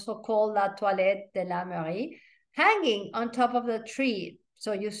 also called La Toilette de la Mariée, hanging on top of the tree.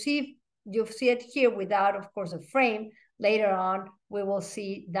 So you see it here without, of course, a frame. Later on, we will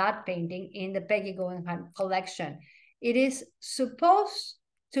see that painting in the Peggy Guggenheim collection. It is supposed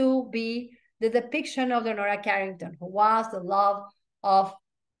to be the depiction of Leonora Carrington, who was the love of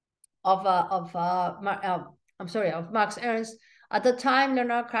Max Ernst. At the time,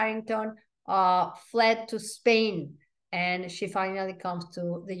 Leonora Carrington fled to Spain, and she finally comes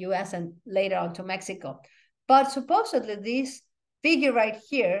to the US and later on to Mexico. But supposedly this figure right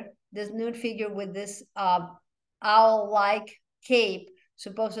here, this nude figure with this owl-like cape,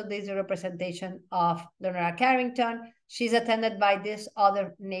 supposedly is a representation of Leonora Carrington. She's attended by this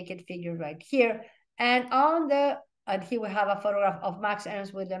other naked figure right here. And here we have a photograph of Max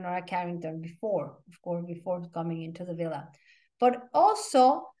Ernst with Leonora Carrington before coming into the villa. But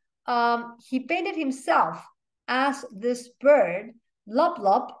also, he painted himself as this bird, Lop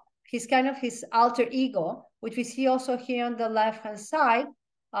Lop, his alter ego, which we see also here on the left-hand side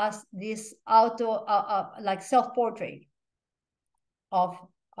as this like self-portrait of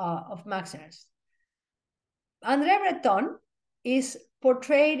Max Ernst. André Breton is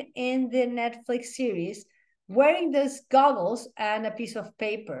portrayed in the Netflix series wearing these goggles and a piece of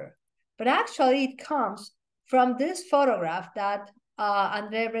paper. But actually it comes from this photograph that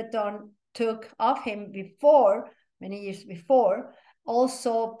André Breton took of him before, many years before,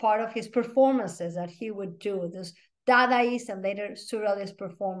 also part of his performances that he would do, this Dadaist and later Surrealist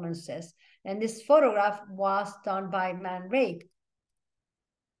performances. And this photograph was done by Man Ray.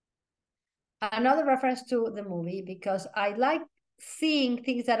 Another reference to the movie, because I like seeing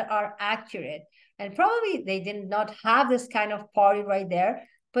things that are accurate. And probably they did not have this kind of party right there,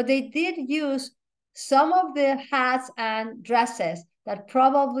 but they did use some of the hats and dresses that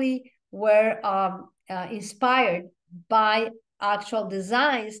probably were inspired by actual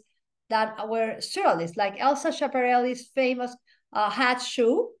designs that were surrealist, like Elsa Schiaparelli's famous hat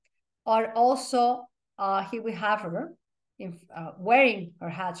shoe, or also here we have her wearing her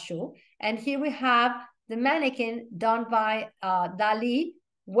hat shoe. And here we have the mannequin done by Dali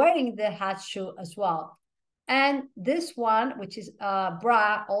wearing the hat shoe as well. And this one, which is a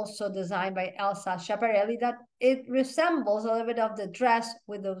bra, also designed by Elsa Schiaparelli, that it resembles a little bit of the dress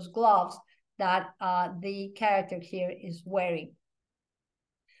with those gloves that the character here is wearing.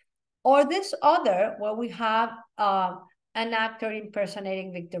 Or this other, where we have an actor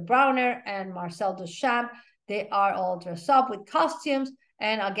impersonating Victor Brauner and Marcel Duchamp. They are all dressed up with costumes.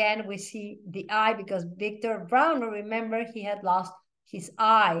 And again, we see the eye, because Victor Brauner, remember, he had lost his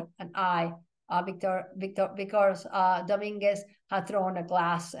eye, because Dominguez had thrown a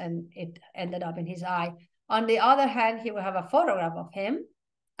glass and it ended up in his eye. On the other hand, here we have a photograph of him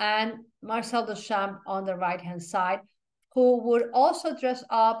and Marcel Duchamp on the right-hand side, who would also dress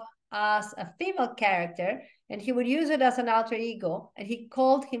up as a female character, and he would use it as an alter ego. And he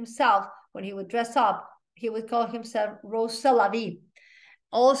called himself, when he would dress up, he would call himself Rose la Vie,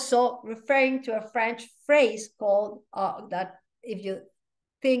 also referring to a French phrase called that, if you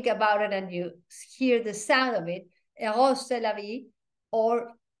think about it and you hear the sound of it, Rose la Vie,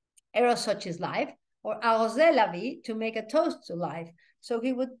 or Eros such is life, or arroser la vie, to make a toast to life. So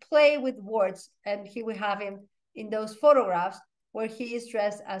he would play with words, and here we have him in those photographs where he is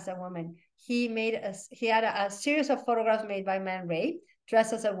dressed as a woman. He had a series of photographs made by Man Ray,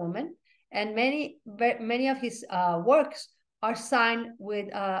 dressed as a woman, and many of his works are signed with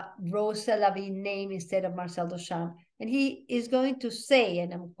Rose la Vie name instead of Marcel Duchamp. And he is going to say,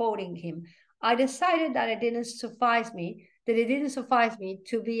 and I'm quoting him, "I decided that it didn't suffice me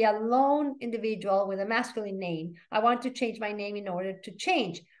to be a lone individual with a masculine name. I want to change my name in order to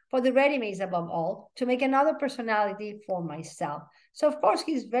change, for the ready-mades above all, to make another personality for myself." So of course,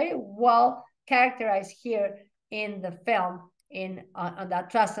 he's very well characterized here in the film on that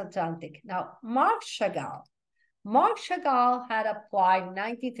transatlantic. Now, Marc Chagall had applied in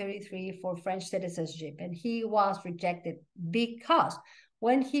 1933 for French citizenship, and he was rejected because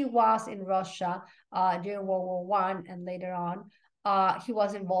when he was in Russia during World War I and later on, he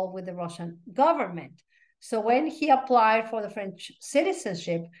was involved with the Russian government. So when he applied for the French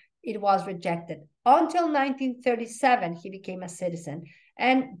citizenship, it was rejected. Until 1937, he became a citizen.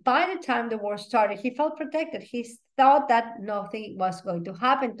 And by the time the war started, he felt protected. He thought that nothing was going to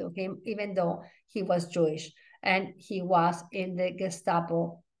happen to him, even though he was Jewish and he was in the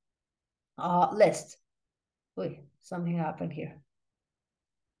Gestapo list. Wait, something happened here.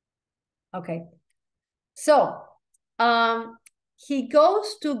 Okay. So he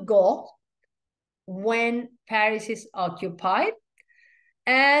goes to go when Paris is occupied,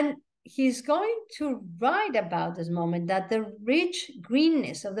 and he's going to write about this moment, that the rich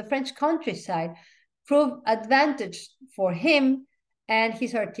greenness of the French countryside proved advantage for him and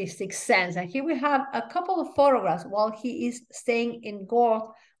his artistic sense. And here we have a couple of photographs while he is staying in Gordes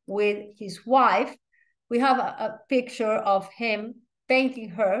with his wife. We have a picture of him painting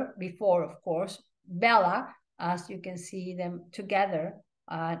her before, of course, Bella, as you can see them together.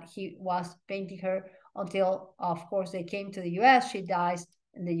 He was painting her until, of course, they came to the US. She dies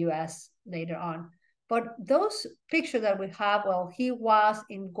in the US later on. But those pictures that we have while he was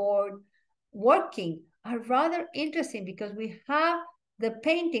in Gordes working are rather interesting, because we have the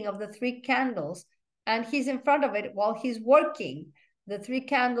painting of the three candles, and he's in front of it while he's working. The three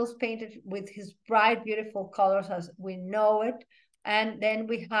candles painted with his bright, beautiful colors as we know it. And then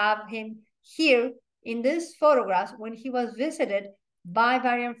we have him here in this photograph when he was visited by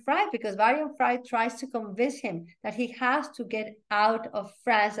Varian Fry, because Varian Fry tries to convince him that he has to get out of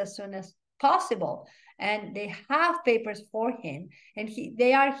France as soon as possible. And they have papers for him. And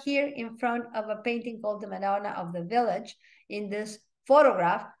they are here in front of a painting called the Madonna of the Village. In this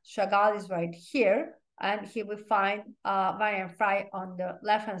photograph, Chagall is right here. And here we find Varian Fry on the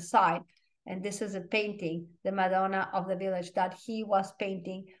left-hand side. And this is a painting, the Madonna of the Village, that he was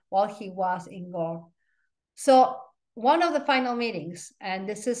painting while he was in Gordes. So one of the final meetings, and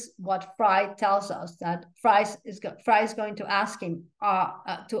this is what Fry tells us, that Fry is going to ask him,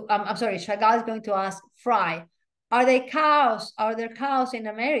 Chagall is going to ask Fry, are there cows in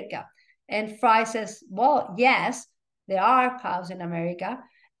America? And Fry says, well, yes, there are cows in America.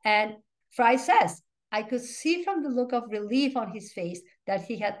 And Fry says, I could see from the look of relief on his face that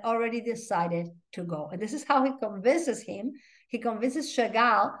he had already decided to go. And this is how he convinces him. He convinces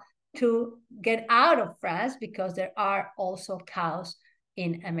Chagall to get out of France because there are also cows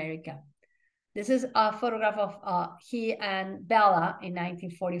in America. This is a photograph of he and Bella in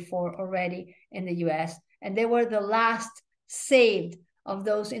 1944 already in the US. And they were the last saved of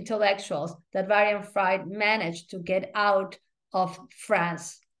those intellectuals that Varian Fry managed to get out of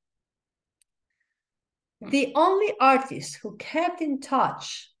France. The only artist who kept in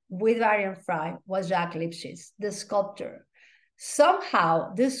touch with Varian Fry was Jacques Lipchitz, the sculptor.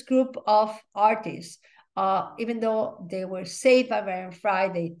 Somehow, this group of artists, even though they were saved by Varian Fry,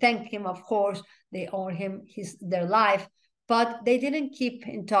 they thanked him, of course, they owed him their life, but they didn't keep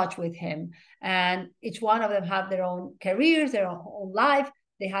in touch with him. And each one of them had their own careers, their own life.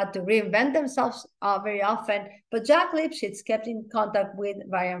 They had to reinvent themselves very often. But Jacques Lipchitz kept in contact with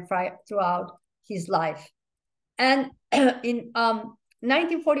Varian Fry throughout his life. And in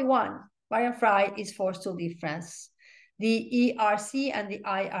 1941, Varian Fry is forced to leave France. The ERC and the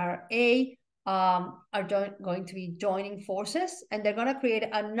IRA are going to be joining forces, and they're going to create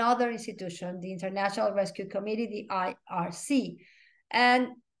another institution, the International Rescue Committee, the IRC. And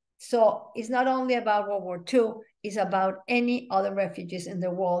so it's not only about World War II, it's about any other refugees in the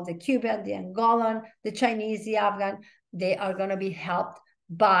world, the Cuban, the Angolan, the Chinese, the Afghan. They are going to be helped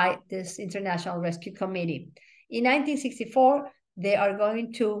by this International Rescue Committee. In 1964, they are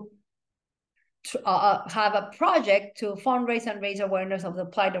going to have a project to fundraise and raise awareness of the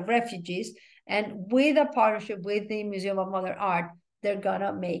plight of refugees. And with a partnership with the Museum of Modern Art, they're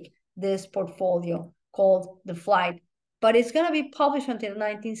gonna make this portfolio called The Flight. But it's gonna be published until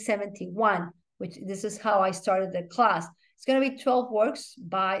 1971, which this is how I started the class. It's gonna be 12 works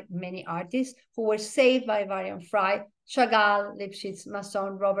by many artists who were saved by Varian Fry, Chagall, Lipchitz,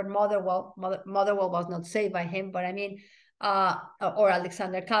 Masson, Robert Motherwell. Motherwell was not saved by him, but I mean, or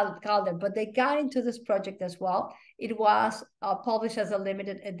Alexander Calder, but they got into this project as well. It was published as a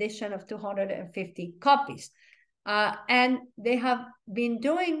limited edition of 250 copies. And they have been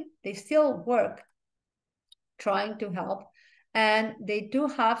they still work trying to help. And they do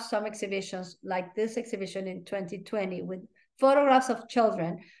have some exhibitions, like this exhibition in 2020 with photographs of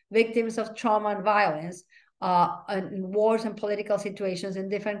children, victims of trauma and violence, and wars and political situations in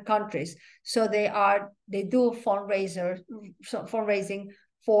different countries. So they do fundraising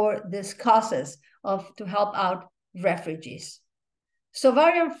for these causes to help out refugees. So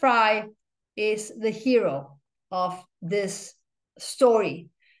Varian Fry is the hero of this story,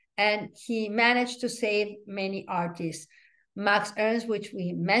 and he managed to save many artists. Max Ernst, which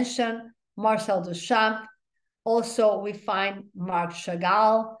we mentioned, Marcel Duchamp. Also, we find Marc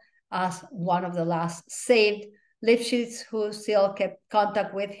Chagall as one of the last saved. Lipchitz, who still kept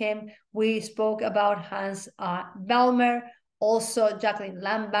contact with him. We spoke about Hans Bellmer, also Jacqueline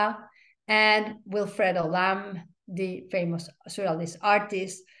Lamba, and Wilfredo Lam, the famous surrealist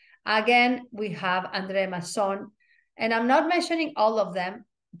artist. Again, we have André Masson, and I'm not mentioning all of them,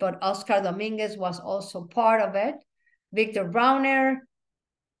 but Oscar Dominguez was also part of it. Victor Brauner,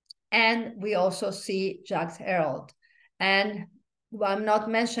 And we also see Jacques Herold. And I'm not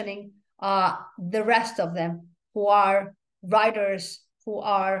mentioning the rest of them who are writers, who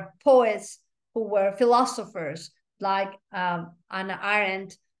are poets, who were philosophers like Anna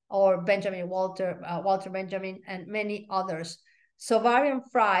Arendt or Walter Benjamin, and many others. So Varian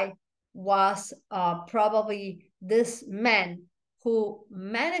Fry was probably this man who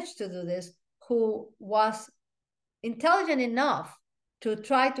managed to do this, who was intelligent enough to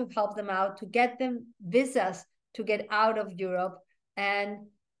try to help them out, to get them visas to get out of Europe. And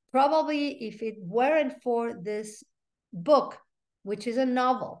probably if it weren't for this book, which is a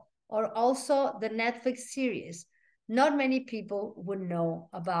novel, or also the Netflix series, not many people would know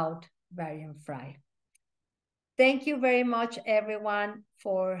about Varian Fry. Thank you very much, everyone,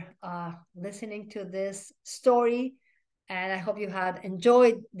 for listening to this story. And I hope you had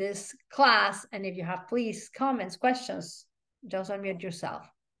enjoyed this class. And if you have, please, comments, questions, just unmute yourself.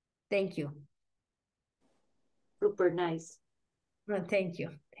 Thank you. Super nice. Thank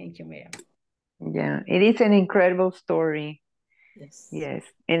you. Thank you, Miriam. Yeah, it is an incredible story. Yes. Yes.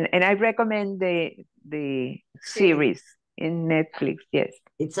 And I recommend the series in Netflix. Yes.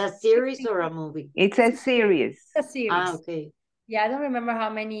 It's a series or a movie? It's a series. A series. Ah, okay. Yeah, I don't remember how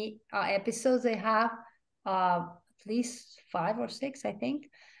many episodes they have. At least 5 or 6, I think.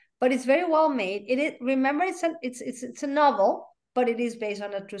 But it's very well made. It is. Remember, it's a novel, but it is based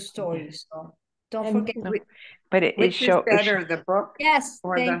on a true story. Yeah. So don't forget. But it shows better, the book? Yes,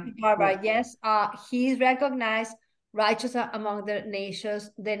 or thank the you, Barbara. book? Yes, he's recognized righteous among the nations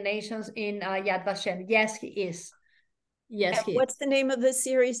in Yad Vashem. Yes, he is. Yes, And he what's is. the name of the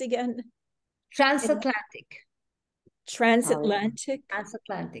series again? Transatlantic. Transatlantic?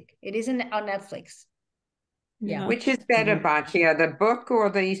 Transatlantic. It is on Netflix. Yeah. Which is better, Batia, the book or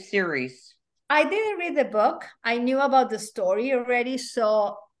the series? I didn't read the book. I knew about the story already.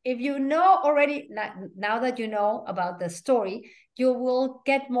 So if you know already, now that you know about the story, you will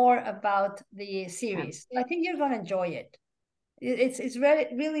get more about the series. So I think you're going to enjoy it. It's really,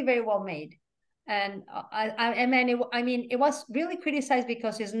 really very well made. And I mean, it was really criticized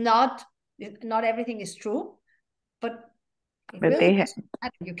because not everything is true, but really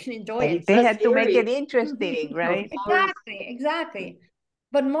you can enjoy it. They had to make it interesting, right? Exactly.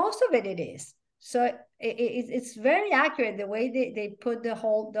 But most of it is. So it's very accurate. The way they put the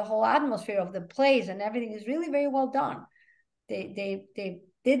whole atmosphere of the place and everything is really very well done. They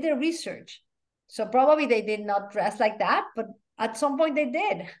did their research. So probably they did not dress like that, but at some point they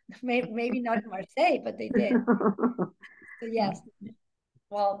did. Maybe not in Marseille, but they did. So yes.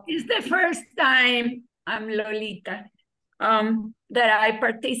 Well, it's the first time, I'm Lolita, that I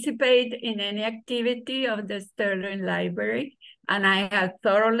participate in any activity of the Sterling Library, and I have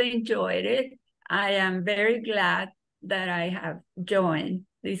thoroughly enjoyed it. I am very glad that I have joined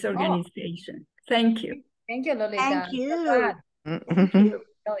this organization. Thank you. Thank you, Lolita. Thank you. Thank you.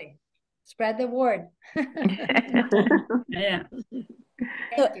 Really. Spread the word. Yeah.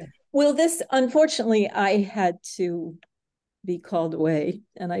 Thank you. Well, unfortunately, I had to be called away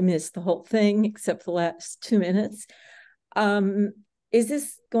and I missed the whole thing except for the last 2 minutes. Is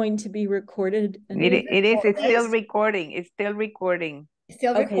this going to be recorded? It is. It's still recording. It's still recording.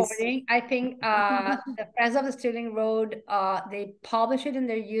 Still recording. I think the Friends of the Stirling Road, they publish it in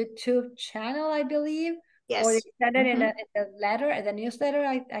their YouTube channel, I believe. Yes. Or they send it in a letter, the newsletter.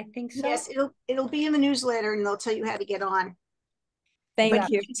 I think so. Yes, it'll be in the newsletter, and they'll tell you how to get on. Thank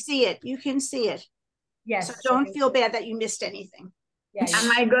you. You can see it. You can see it. Yes. So don't feel bad that you missed anything. Yeah.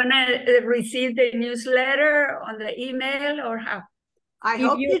 Am I gonna receive the newsletter on the email or how? I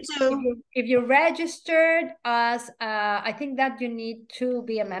hope you do. If you registered as, I think that you need to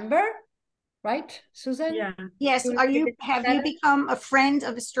be a member, right, Susan? Yeah. Yes. Have you become a friend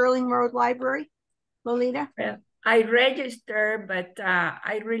of the Sterling Road Library, Lolita? Well, I registered, but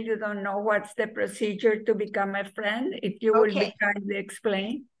I really don't know what's the procedure to become a friend. If you will be kindly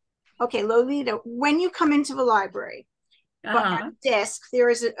explain. Okay, Lolita, when you come into the library, at the desk, there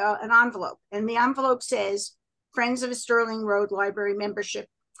is an envelope, and the envelope says Friends of a Sterling Road Library membership.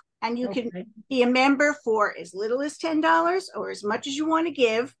 And you can be a member for as little as $10 or as much as you want to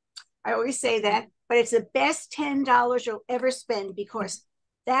give. I always say that, but it's the best $10 you'll ever spend because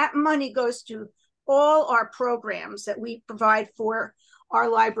that money goes to all our programs that we provide for our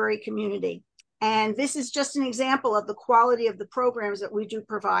library community. And this is just an example of the quality of the programs that we do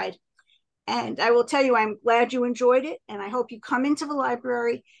provide. And I will tell you, I'm glad you enjoyed it. And I hope you come into the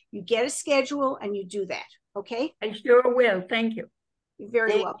library, you get a schedule, and you do that. Okay? I sure will. Thank you. You're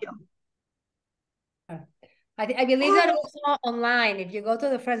very welcome. I believe that also online, if you go to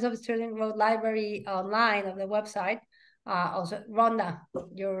the Friends of Sterling Road Library online of the website, Also, Rhonda,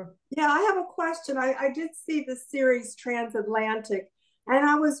 Yeah, I have a question. I did see the series Transatlantic, and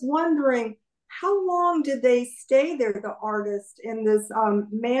I was wondering how long did they stay there, the artist, in this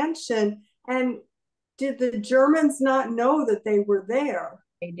mansion, and did the Germans not know that they were there?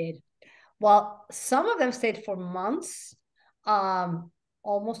 They did. Well, some of them stayed for months,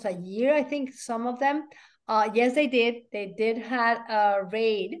 almost a year, I think, some of them. Yes, they did. They did have a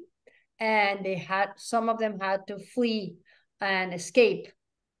raid, and some of them had to flee and escape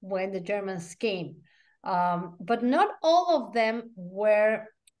when the Germans came. But not all of them were,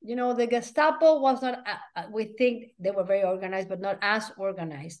 the Gestapo was not, we think they were very organized, but not as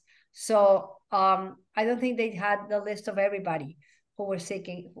organized. So I don't think they had the list of everybody who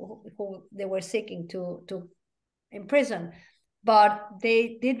they were seeking to imprison. But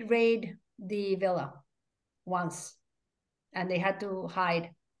they did raid the villa once, and they had to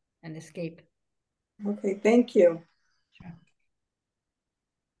hide and escape. Okay, thank you. Sure.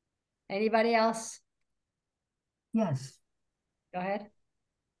 Anybody else? Yes. Go ahead.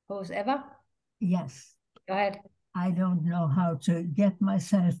 Who's Eva? Yes. Go ahead. I don't know how to get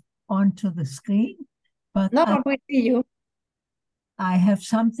myself onto the screen, but no, we see you. I have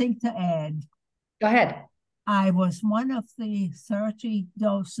something to add. Go ahead. I was one of the 30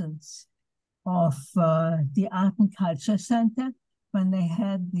 docents of the Art and Culture Center when they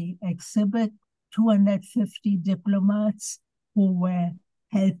had the exhibit 250 diplomats who were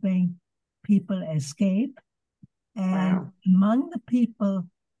helping people escape. And among the people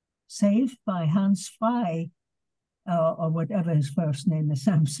saved by Hans Frey, or whatever his first name is,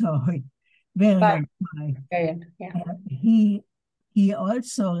 I'm sorry, William Frey. Yeah. He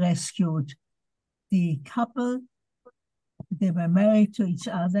also rescued the couple. They were married to each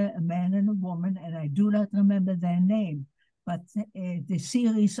other, a man and a woman, and I do not remember their name, but the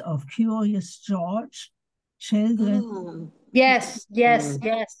series of Curious George, children. Yes. You're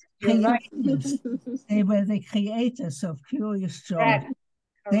right. They were the creators of Curious George. Correct.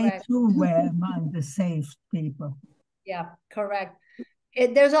 They too were among the saved people. Yeah, correct.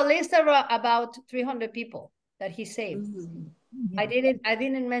 There's a list of about 300 people that he saved. Yeah. I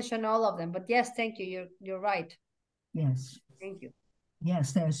didn't mention all of them, but yes, thank you. You're right. Yes. Thank you.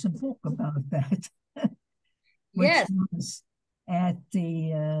 Yes, there's a book about that. Which yes. was at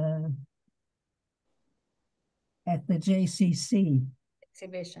the JCC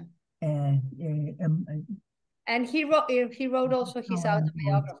exhibition. And he wrote also his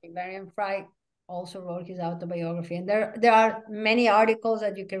autobiography. Marian Frey also wrote his autobiography, and there are many articles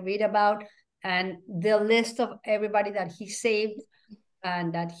that you can read about, and the list of everybody that he saved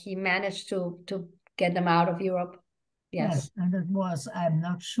and that he managed to get them out of Europe. Yes, and it was, I'm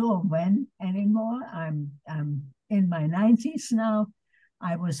not sure when anymore. I'm in my 90s now.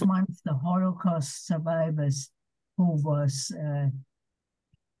 I was one of the Holocaust survivors who was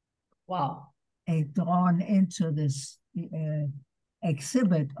drawn into this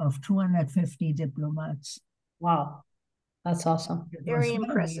exhibit of 250 diplomats. Wow, that's awesome. Very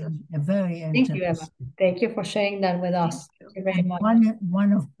impressive. Very Thank you, Eva. Thank you for sharing that with us. Thank you very much.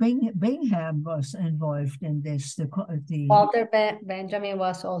 One of Bingham was involved in this. Walter Benjamin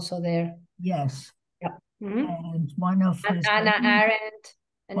was also there. Yes. Yep. And one of his Anna Arendt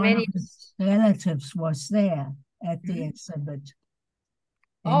and many of his relatives was there at the exhibit.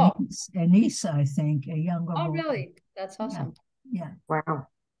 Anise, I think, a younger woman. Really? That's awesome. Yeah. Wow.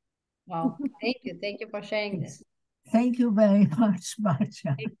 Thank you for sharing this. Thank you very much,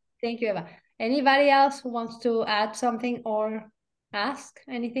 Batia. Thank you, Eva. Anybody else who wants to add something or ask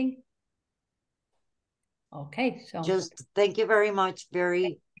anything? Okay, so just thank you very much.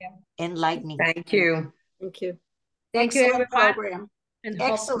 Very enlightening. Thank you. Thank you. Thank you, everyone. Program. And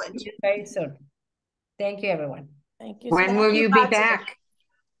excellent. See you very soon. Thank you, everyone. Thank you. When will you be back?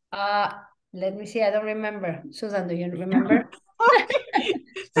 Let me see. I don't remember. Susan, do you remember?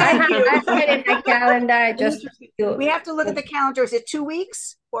 Thank you. I have it in my calendar. We have to look at the calendar. Is it 2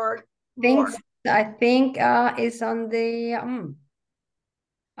 weeks or more? I think it's on the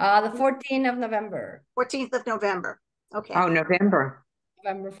 14th of November. 14th of November. Okay. Oh, November.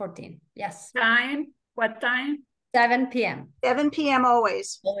 November 14th. Yes. Time? What time? 7 p.m. 7 p.m.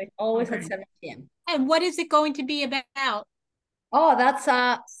 always. Always at 7 p.m. And what is it going to be about? Oh, that's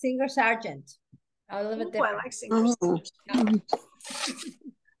a singer sergeant. A little bit different. I like singers.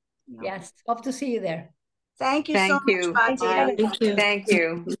 Yes. Hope to see you there. Thank you so much, Batia. Thank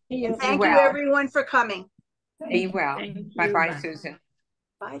you. And thank you, everyone, for coming. Be well. Bye-bye, Susan.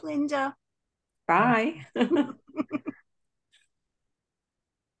 Bye, Linda. Bye.